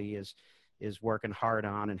Edward Lee is working hard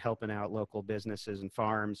on and helping out local businesses and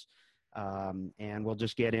farms. And we'll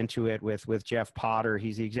just get into it with Jeff Potter.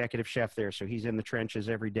 He's the executive chef there, so he's in the trenches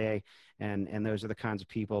every day. And those are the kinds of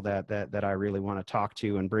people that I really want to talk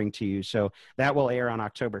to and bring to you. So that will air on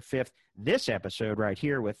October 5th. This episode right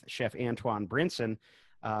here with Chef Antoine Brinson,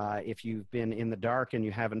 if you've been in the dark and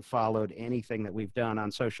you haven't followed anything that we've done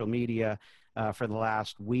on social media for the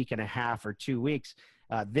last week and a half or 2 weeks,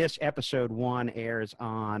 this episode 1 airs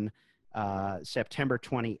on September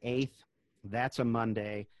 28th. That's a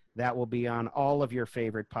Monday. That will be on all of your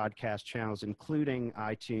favorite podcast channels, including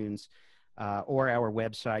iTunes or our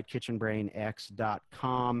website,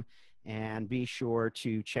 kitchenbrainx.com. And be sure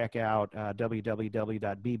to check out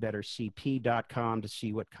www.bebettercp.com to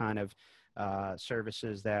see what kind of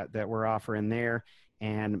services that we're offering there.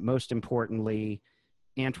 And most importantly,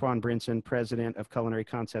 Antoine Brinson, president of Culinary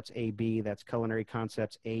Concepts AB. That's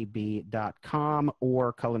culinaryconceptsab.com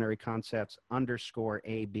or culinaryconcepts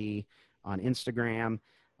 _AB on Instagram.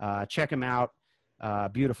 Check him out.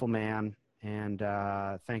 Beautiful man. And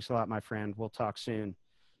thanks a lot, my friend. We'll talk soon.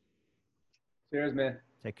 Cheers, man.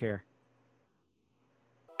 Take care.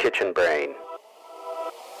 Kitchen Brain.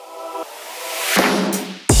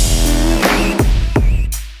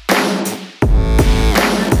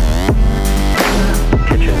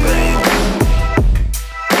 Kitchen Brain.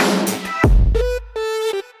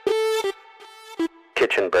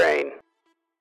 Kitchen Brain.